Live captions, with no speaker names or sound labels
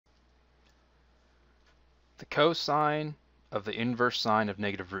the cosine of the inverse sine of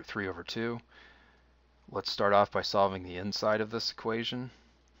negative root 3 over 2. Let's start off by solving the inside of this equation.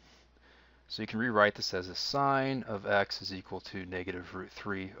 So you can rewrite this as a sine of x is equal to negative root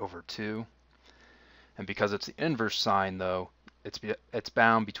 3 over 2. And because it's the inverse sine, though, it's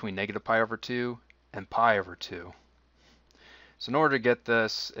bound between negative pi over 2 and pi over 2. So in order to get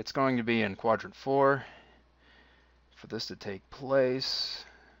this, it's going to be in quadrant 4. For this to take place,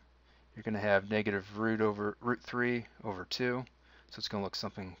 you're going to have negative root 3 over 2. So it's going to look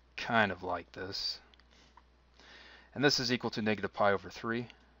something kind of like this. And this is equal to negative pi over 3.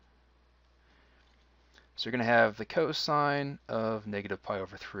 So you're going to have the cosine of negative pi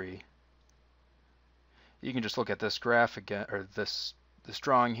over 3. You can just look at this graph again, or this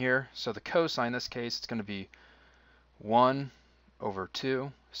drawing here. So the cosine in this case, it's going to be 1 over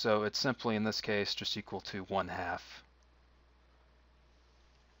 2. So it's simply in this case just equal to 1/2.